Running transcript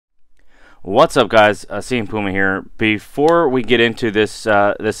What's up, guys? CM Puma here. Before we get into this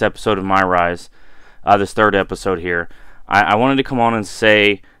this episode of MyRise, this third episode here, I wanted to come on and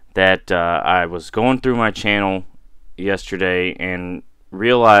say that I was going through my channel yesterday and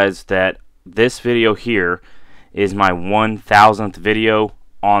realized that this video here is my 1,000th video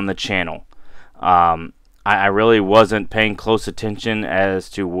on the channel. I really wasn't paying close attention as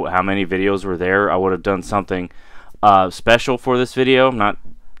to how many videos were there. I would have done something special for this video.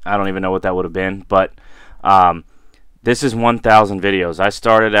 I don't even know what that would have been, but this is 1,000 videos. I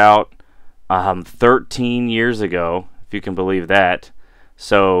started out 13 years ago, if you can believe that.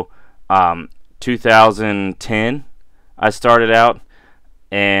 So 2010 I started out,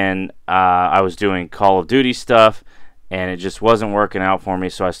 and I was doing Call of Duty stuff, and it just wasn't working out for me,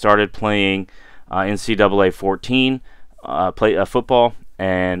 so I started playing NCAA 14 football,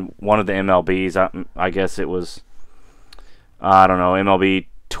 and one of the MLBs, I guess it was, I don't know, MLB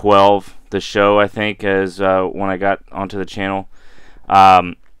 12, the show, I think, is when I got onto the channel,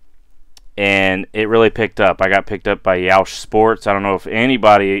 and it really picked up. I got picked up by Yoush Sports. I don't know if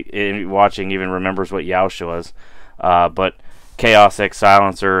anybody watching even remembers what Yoush was, but Chaos X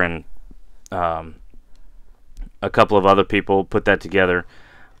Silencer and a couple of other people put that together,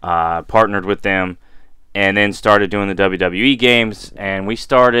 partnered with them, and then started doing the WWE games, and we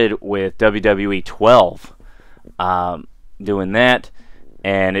started with WWE 12, doing that,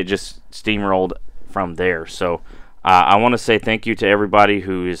 and it just steamrolled from there. So I want to say thank you to everybody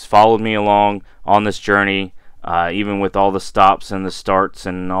who has followed me along on this journey, even with all the stops and the starts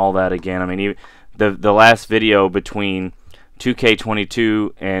and all that again. I mean, even the last video between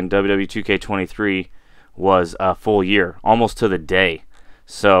 2K22 and WWE 2K23 was a full year, almost to the day.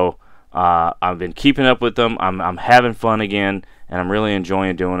 So I've been keeping up with them. I'm having fun again, and I'm really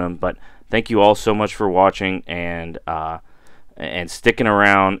enjoying doing them. But thank you all so much for watching and sticking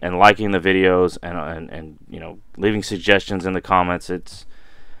around and liking the videos and you know, leaving suggestions in the comments.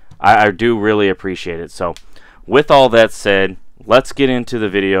 I do really appreciate it. So with all that said, let's get into the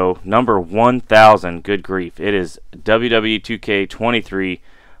video number 1,000. Good grief, it is WWE 2K23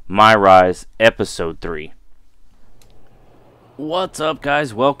 MyRise episode 3. What's up,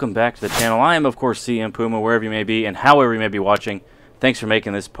 guys? Welcome back to the channel. I am, of course, CM Puma, wherever you may be and however you may be watching. Thanks for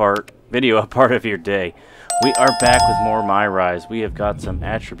making this video a part of your day. We are back with more MyRise. We have got some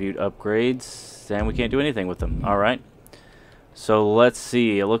attribute upgrades, and we can't do anything with them. Alright. So let's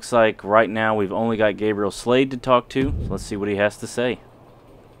see. It looks like right now we've only got Gabriel Slade to talk to. Let's see what he has to say.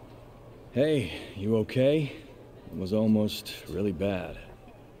 Hey, you okay? It was almost really bad.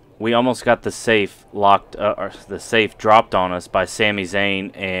 We almost got the safe locked, or the safe dropped on us by Sami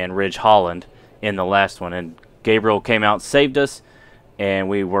Zayn and Ridge Holland in the last one, and Gabriel came out and saved us, and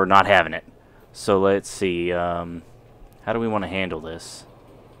we were not having it. So let's see, how do we want to handle this?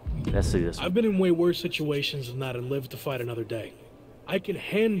 Let's see this one. I've been in way worse situations than that and lived to fight another day. I can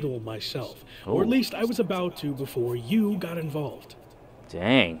handle myself, or at least I was about to before you got involved.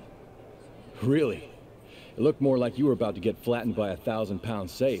 Dang. Really? It looked more like you were about to get flattened by a 1,000-pound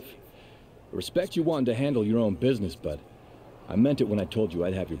safe. I respect you wanting to handle your own business, but I meant it when I told you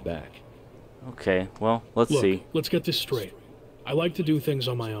I'd have your back. Okay, well, let's see. Let's get this straight. I like to do things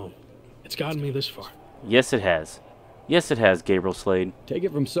on my own. It's gotten me this far. Yes, it has. Yes, it has, Gabriel Slade. Take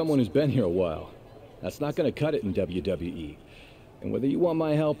it from someone who's been here a while. That's not going to cut it in WWE. And whether you want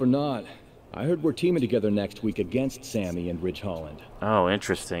my help or not, I heard we're teaming together next week against Sami and Ridge Holland. Oh,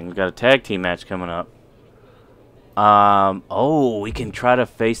 interesting. We've got a tag team match coming up. Oh, we can try to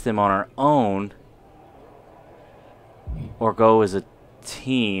face them on our own, or go as a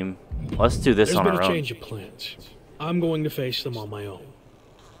team. Let's do this on our own. There's been a change of plans. I'm going to face them on my own.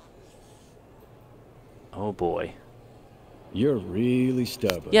 Oh boy. You're really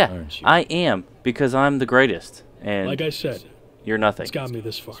stubborn, Yeah, aren't you? I am, because I'm the greatest, and like I said, you're nothing. it's got me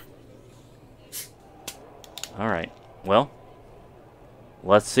this far. Alright, well,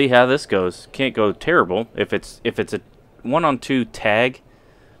 let's see how this goes. Can't go terrible. If it's a 1-on-2 tag,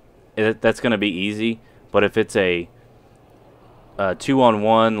 that's going to be easy. But if it's a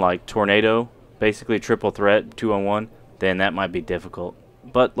 2-on-1, like Tornado, basically triple threat, 2-on-1, then that might be difficult.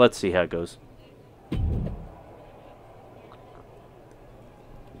 But let's see how it goes.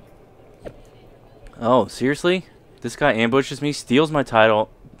 Oh, seriously? This guy ambushes me, steals my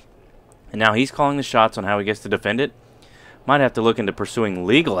title, and now he's calling the shots on how he gets to defend it? Might have to look into pursuing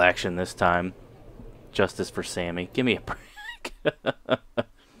legal action this time. Justice for Sami. Give me a break.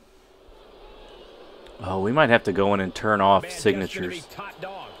 Oh, we might have to go in and turn off signatures.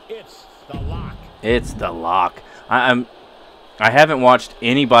 It's the lock. I haven't watched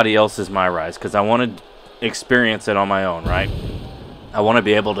anybody else's MyRise because I want to experience it on my own, right? I want to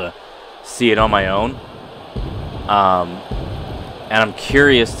be able to see it on my own. And I'm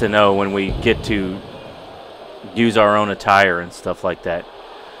curious to know when we get to use our own attire and stuff like that.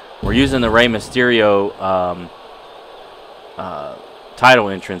 We're using the Rey Mysterio title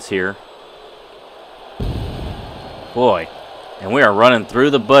entrance here. Boy, and we are running through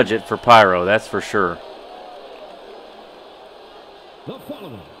the budget for Pyro, that's for sure.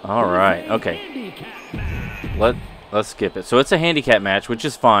 All right, okay. Let's skip it. So it's a handicap match, which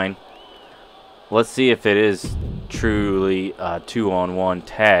is fine. Let's see if it is truly a 2-on-1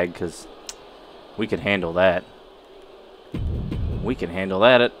 tag, because we can handle that. We can handle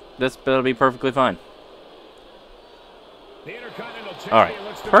that. That'll be perfectly fine. All right,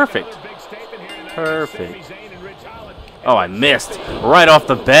 perfect. Perfect. Oh, I missed right off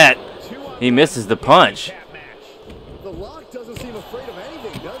the bat. He misses the punch. The Lock doesn't seem afraid of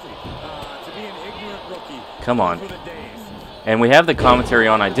anything, does he? To be an ignorant rookie. Come on. And we have the commentary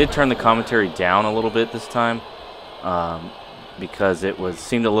on. I did turn the commentary down a little bit this time because it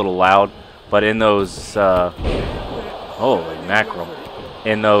seemed a little loud. But in those, holy mackerel,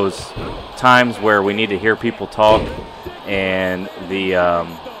 in those times where we need to hear people talk and the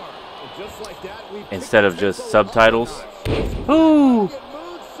instead of just subtitles, ooh,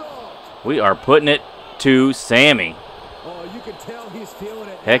 we are putting it to Sammy.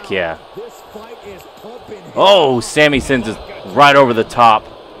 Heck yeah. Oh, Sammy sends us right over the top,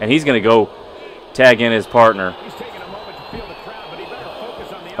 and he's going to go tag in his partner.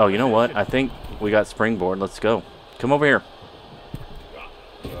 Oh, you know what? I think we got springboard. Let's go. Come over here.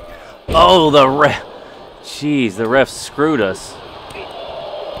 Oh, the ref. Jeez, the ref screwed us.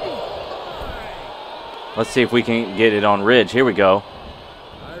 Let's see if we can get it on Ridge. Here we go.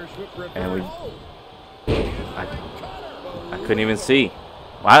 And I couldn't even see.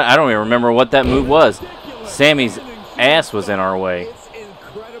 I don't even remember what that move was. Sammy's ass was in our way.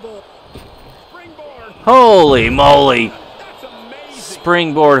 Holy moly.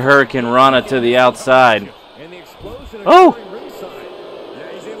 Springboard Hurricane Rana to the outside. Oh!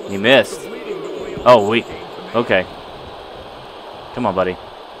 He missed. Oh, okay. Come on, buddy.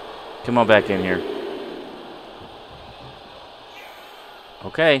 Come on back in here.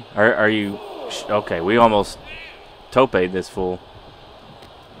 Okay. Are you... Okay, we almost toped this fool.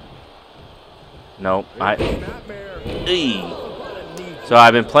 Nope. So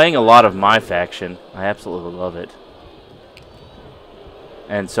I've been playing a lot of My Faction. I absolutely love it.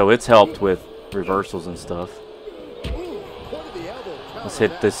 And so it's helped with reversals and stuff. Let's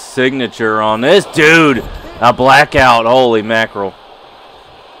hit the signature on this dude. A blackout. Holy mackerel.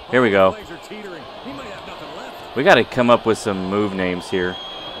 Here we go. We got to come up with some move names here.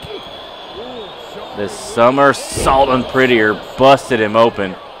 This Summer Salt and Prettier busted him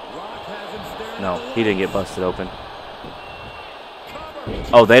open. No, he didn't get busted open.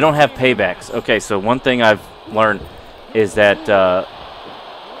 Oh, they don't have paybacks. Okay, so one thing I've learned is that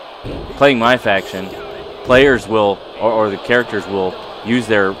playing My Faction, players will, or the characters will, use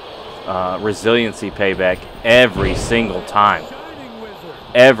their resiliency payback every single time.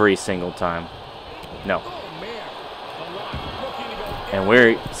 Every single time. No.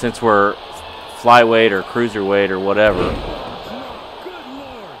 And since we're flyweight or cruiserweight or whatever,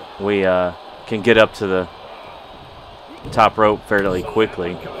 we can get up to the top rope fairly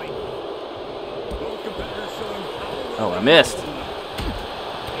quickly. Oh, I missed.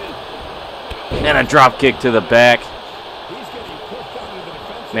 And a drop kick to the back.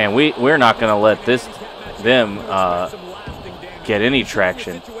 Man, we're not going to let them get any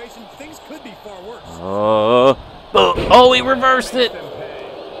traction. Oh, he reversed it.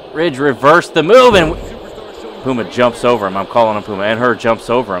 Ridge reversed the move, and Puma jumps over him. I'm calling him Puma, and her jumps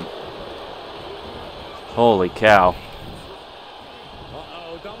over him. Holy cow.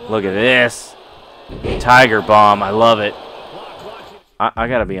 Look at this. Tiger Bomb. I love it. I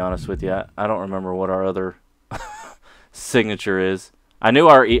got to be honest with you. I don't remember what our other signature is. I knew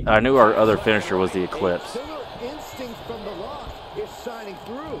our other finisher was the Eclipse.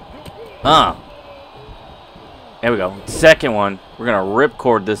 There we go. Second one. We're going to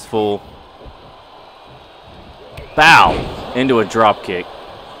ripcord this fool. Bow! Into a drop kick.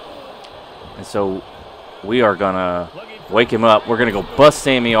 And so we are going to wake him up. We're going to go bust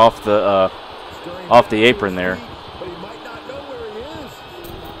Sammy off the apron there.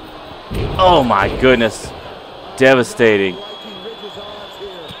 Oh my goodness. Devastating.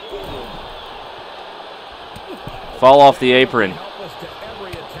 Fall off the apron.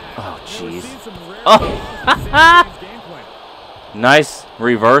 Oh, jeez. Oh! Nice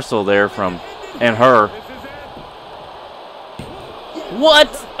reversal there from her.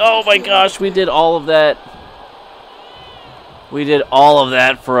 What? Oh my gosh, we did all of that. We did all of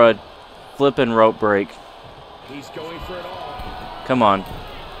that for a flipping rope break. He's going for it all. Come on.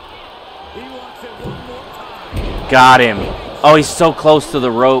 He wants it one more time. Got him. Oh, he's so close to the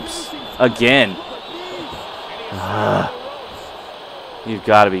ropes again. You've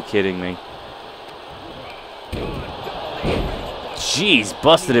got to be kidding me. Jeez,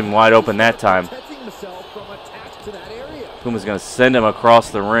 busted him wide open that time. Puma's going to send him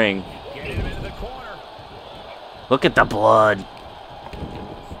across the ring. Look at the blood.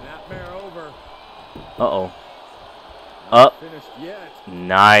 Uh-oh. Up.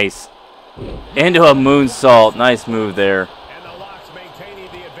 Nice. Into a moonsault. Nice move there.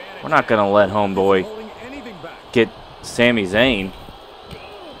 We're not going to let homeboy get Sami Zayn.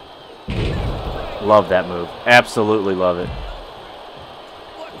 Love that move. Absolutely love it.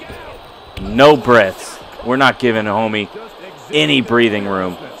 No breaths. We're not giving homie any breathing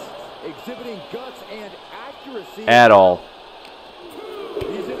room at all.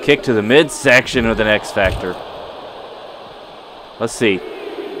 Kick to the midsection with an X Factor. Let's see.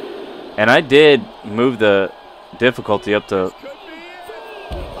 And I did move the difficulty up to...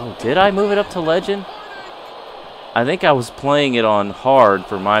 Oh, did I move it up to Legend? I think I was playing it on hard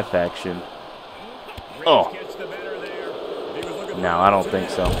for my faction. Oh. No, I don't think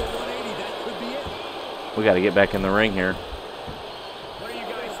so. We got to get back in the ring here.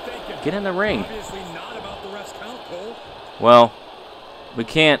 Get in the ring. Well, we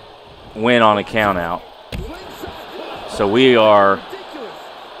can't win on a count out. So we are...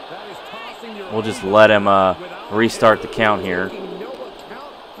 We'll just let him restart the count here.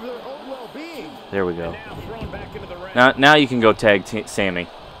 There we go. Now you can go tag Sammy.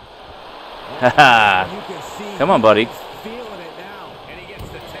 Haha. Come on, buddy.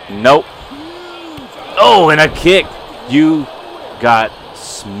 Nope. Oh, and a kick. You got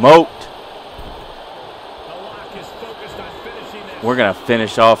smoked. We're going to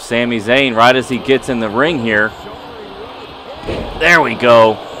finish off Sami Zayn right as he gets in the ring here. There we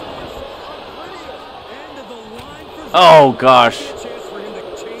go. Oh, gosh.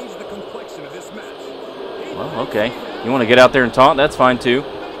 Well, okay. You want to get out there and taunt? That's fine, too.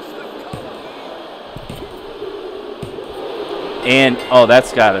 And, oh,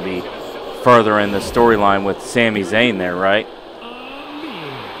 that's got to be further in the storyline with Sami Zayn there, right? The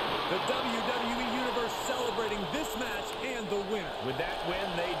WWE Universe celebrating this match and the winner. With that win,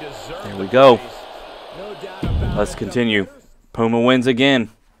 they deserve. There we go. Let's continue. Puma wins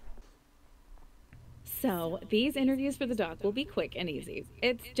again. So, these interviews for the doc will be quick and easy.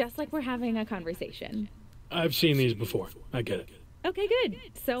 It's just like we're having a conversation. I've seen these before. I get it. Okay, good.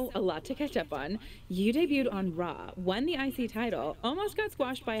 So, a lot to catch up on. You debuted on Raw, won the IC title, almost got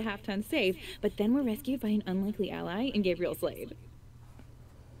squashed by a half-ton save, but then were rescued by an unlikely ally in Gabriel Slade.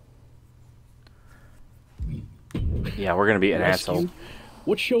 Yeah, we're going to be an asshole.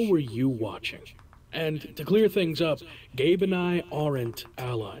 What show were you watching? And to clear things up, Gabe and I aren't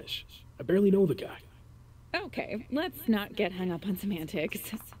allies. I barely know the guy. Okay, let's not get hung up on semantics.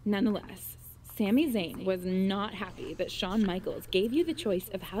 Nonetheless, Sami Zayn was not happy that Shawn Michaels gave you the choice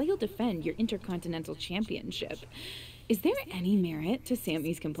of how you'll defend your Intercontinental Championship. Is there any merit to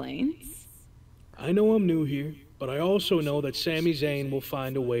Sami's complaints? I know I'm new here, but I also know that Sami Zayn will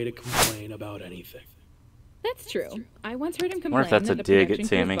find a way to complain about anything. That's true. I once heard him wonder complain if that's that a the dig at production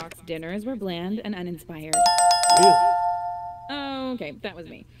Sami. crew's box dinners were bland and uninspired. Really? Oh, okay, that was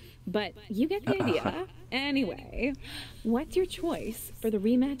me. But you get the idea. Anyway, what's your choice for the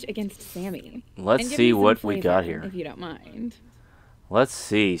rematch against Sami? Let's And give see me some what we flavor, got here. if you don't mind. Let's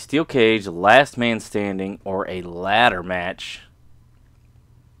see. Steel cage, last man standing, or a ladder match.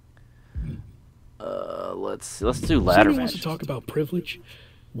 Let's do ladder Somebody wants to match. talk about privilege?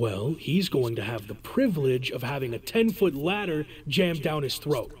 Well, he's going to have the privilege of having a 10-foot ladder jammed down his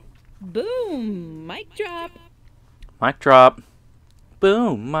throat. Boom! Mic drop. Mic drop.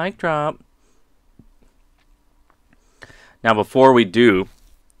 Boom! Mic drop. Now, before we do,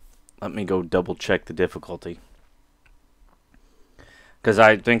 let me go double check the difficulty. Because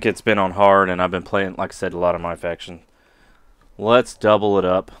I think it's been on hard, and I've been playing, like I said, a lot of my faction. Let's double it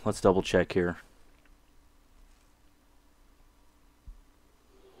up. Let's double check here.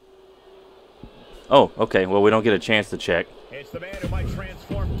 Oh, okay. Well, we don't get a chance to check. It's the man who might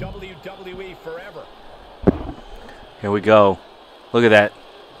transform WWE forever. Here we go. Look at that.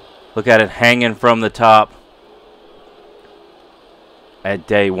 Look at it hanging from the top at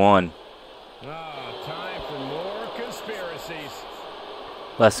day one. Time for more conspiracies.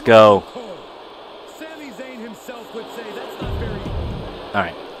 Let's go. Sami Zayn himself would say that's not very... All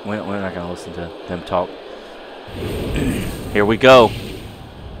right. We're not going to listen to them talk. Here we go.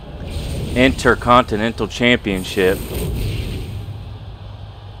 Intercontinental Championship.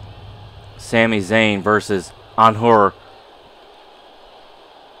 Sami Zayn versus Anhur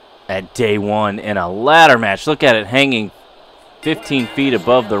at day one in a ladder match. Look at it hanging 15 feet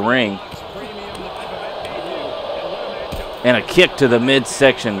above the ring. And a kick to the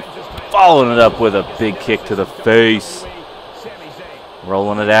midsection, following it up with a big kick to the face.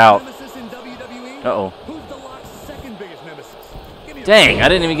 Rolling it out. Uh-oh. Dang, I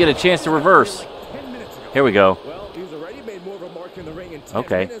didn't even get a chance to reverse. Here we go.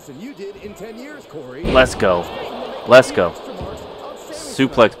 Okay. Let's go. Let's go.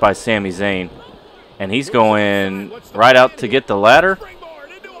 Suplex by Sami Zayn. And he's going right out to get the ladder.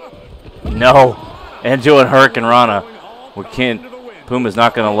 No. And doing Hurricane Rana. We can't. Puma's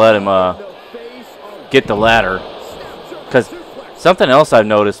not going to let him get the ladder. Because something else I've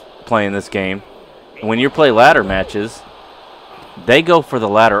noticed playing this game, when you play ladder matches, they go for the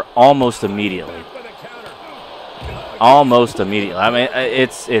ladder almost immediately. Almost immediately. I mean,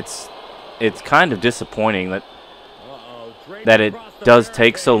 it's kind of disappointing that it does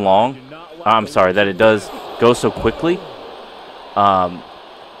take so long. I'm sorry, that it does go so quickly.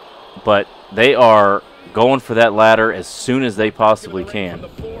 But they are going for that ladder as soon as they possibly can.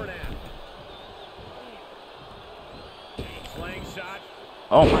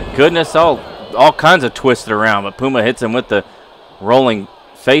 Oh my goodness, all kinds of twisted around, but Puma hits him with the rolling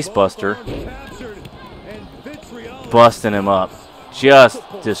face buster. Busting him up. Just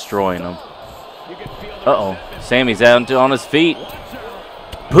destroying him. Uh-oh. Sami's out on his feet.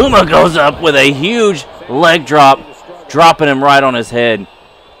 Puma goes up with a huge leg drop, dropping him right on his head.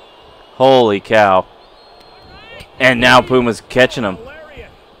 Holy cow. And now Puma's catching him.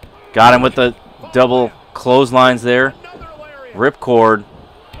 Got him with the double clotheslines there. Ripcord.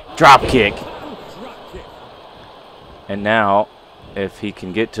 Drop kick. And now, if he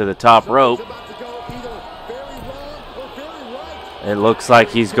can get to the top rope, it looks like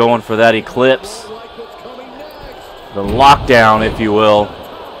he's going for that Eclipse. The lockdown, if you will.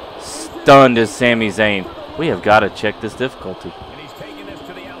 Stunned is Sami Zayn. We have got to check this difficulty.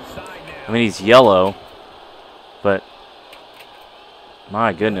 I mean, he's yellow, but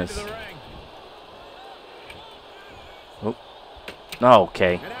my goodness. Oh. Oh,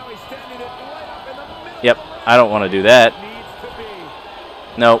 okay. Yep, I don't want to do that.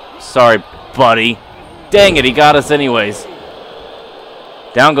 Nope, sorry, buddy. Dang it, he got us anyways.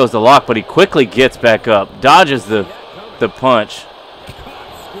 Down goes the lock, but he quickly gets back up. Dodges the punch.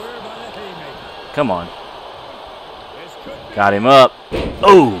 Come on. Got him up.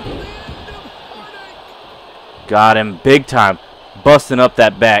 Oh! Got him big time. Busting up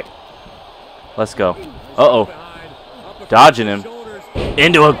that back. Let's go. Uh-oh. Dodging him.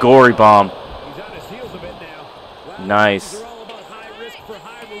 Into a gory bomb. Nice.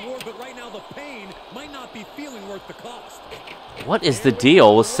 What is the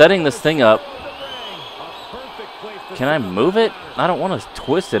deal with setting this thing up? Can I move it? I don't want to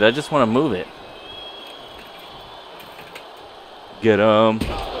twist it. I just want to move it. Get him.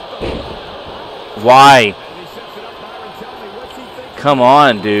 Why? Come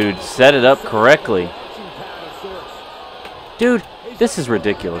on, dude. Set it up correctly. Dude, this is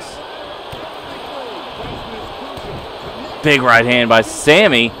ridiculous. Big right hand by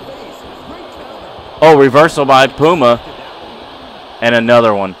Sami. Oh, reversal by Puma. And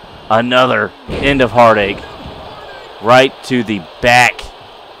another one. Another end of heartache. Right to the back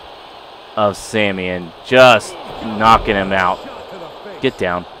of Sami and just knocking him out. Get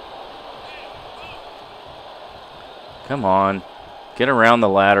down. Come on. Get around the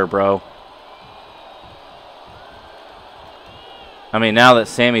ladder, bro. I mean, now that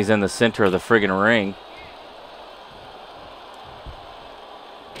Sami's in the center of the friggin' ring,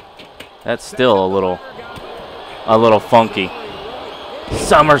 that's still a little funky.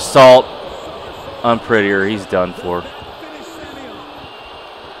 Somersault. Unprettier. He's done for.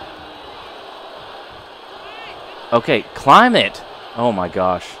 Okay, climb it. Oh my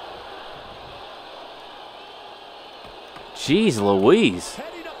gosh. Jeez Louise.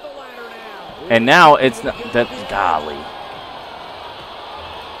 And now it's not that. Golly.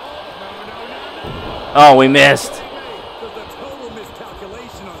 Oh, we missed.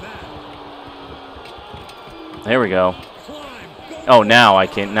 There we go. Oh, now I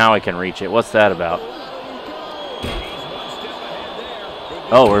can reach it. What's that about?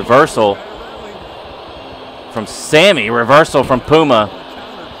 Oh, reversal from Sami. Reversal from Puma.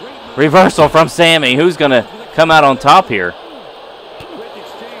 Reversal from Sami. Who's going to come out on top here?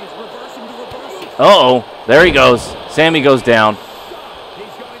 Uh-oh. There he goes. Sami goes down.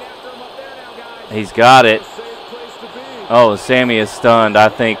 He's got it. Oh, Sami is stunned. I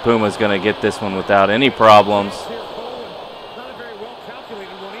think Puma's going to get this one without any problems.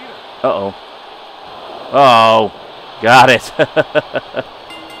 Uh-oh. Oh, got it.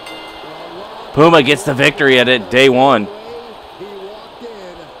 Puma gets the victory at it, day one. He walked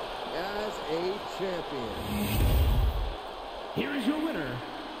in as a champion. Here is your winner.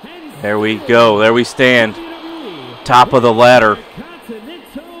 There we go. There we stand. Top of the ladder.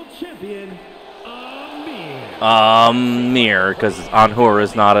 Continental Champion, Amir. Amir, because Anhur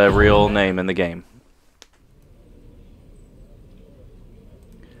is not a real name in the game.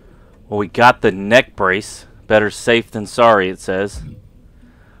 Well, we got the neck brace. Better safe than sorry, it says.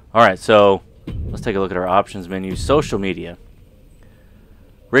 Alright, so let's take a look at our options menu. Social media.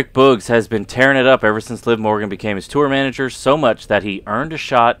 Rick Boogs has been tearing it up ever since Liv Morgan became his tour manager, so much that he earned a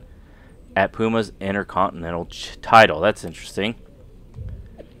shot at Puma's Intercontinental title. That's interesting.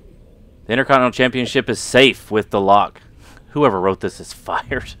 The Intercontinental Championship is safe with the lock. Whoever wrote this is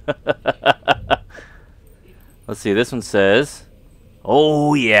fired. Let's see, this one says,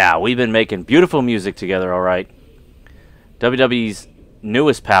 oh yeah, we've been making beautiful music together, alright. WWE's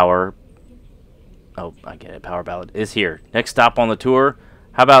newest power, oh, I get it, power ballad, is here. Next stop on the tour.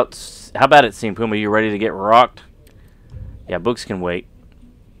 How about it, Team Puma? You ready to get rocked? Yeah, books can wait.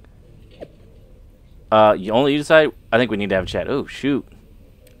 You decide. I think we need to have a chat. Oh, shoot.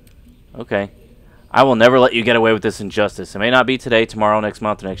 Okay. I will never let you get away with this injustice. It may not be today, tomorrow, next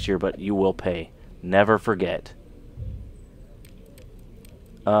month, or next year, but you will pay. Never forget.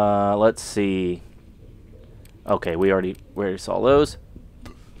 Let's see. Okay, we already saw those.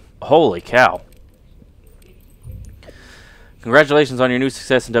 Holy cow. Congratulations on your new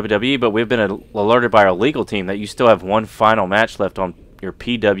success in WWE, but we've been alerted by our legal team that you still have one final match left on your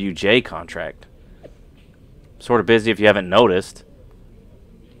PWJ contract. Sort of busy if you haven't noticed.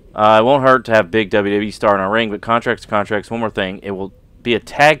 It won't hurt to have big WWE star in our ring, but contracts. One more thing. It will be a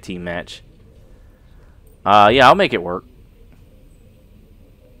tag team match. Yeah, I'll make it work.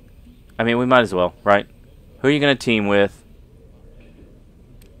 I mean, we might as well, right? Who are you going to team with?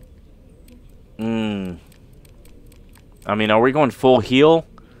 I mean, are we going full heel?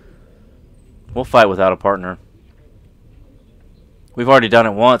 We'll fight without a partner. We've already done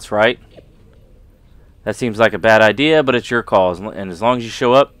it once, right? That seems like a bad idea, but it's your call. And as long as you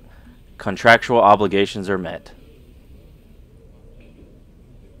show up, contractual obligations are met.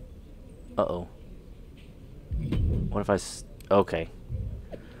 Uh-oh. What if I... Okay.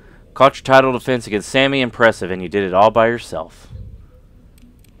 Caught your title defense against Sammy. Impressive, and you did it all by yourself.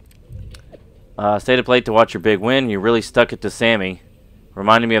 Stayed up late to watch your big win. You really stuck it to Sammy.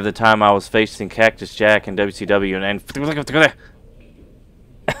 Reminded me of the time I was facing Cactus Jack in WCW and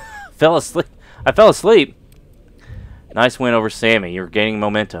fell asleep. I fell asleep. Nice win over Sammy. You're gaining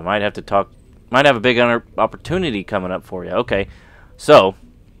momentum. Might have a big opportunity coming up for you. Okay. So,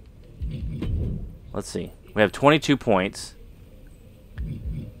 let's see. We have 22 points.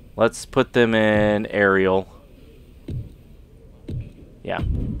 Let's put them in aerial. Yeah.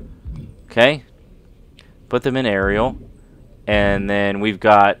 Okay. Put them in aerial. And then we've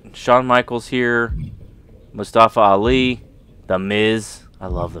got Shawn Michaels here. Mustafa Ali. The Miz. I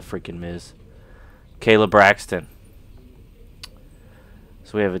love the freaking Miz. Kayla Braxton.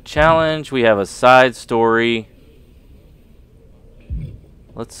 So we have a challenge. We have a side story.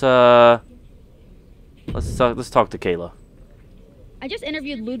 Let's talk to Kayla. I just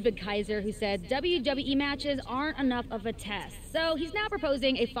interviewed Ludwig Kaiser, who said WWE matches aren't enough of a test, so he's now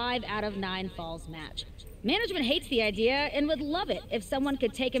proposing a 5 out of 9 falls match. Management hates the idea and would love it if someone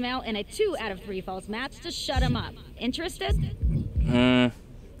could take him out in a 2 out of 3 falls match to shut him up. Interested?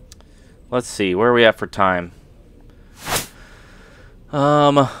 Let's see. Where are we at for time? 2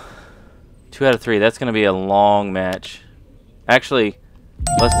 out of 3. That's going to be a long match. Actually,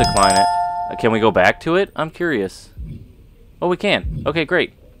 let's decline it. Can we go back to it? I'm curious. Oh, we can. Okay,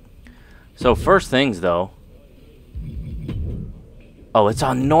 great. So, first things, though. Oh, it's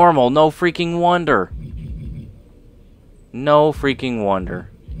on normal. No freaking wonder. No freaking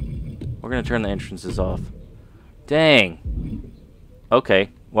wonder. We're going to turn the entrances off. Dang. Okay.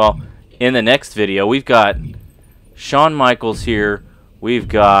 Well, in the next video, we've got Shawn Michaels here. We've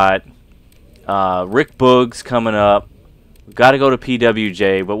got Rick Boogs coming up. We've got to go to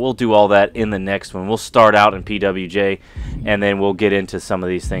PWJ, but we'll do all that in the next one. We'll start out in PWJ, and then we'll get into some of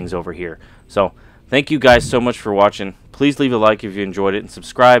these things over here. So, thank you guys so much for watching. Please leave a like if you enjoyed it, and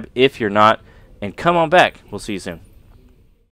subscribe if you're not. And come on back. We'll see you soon.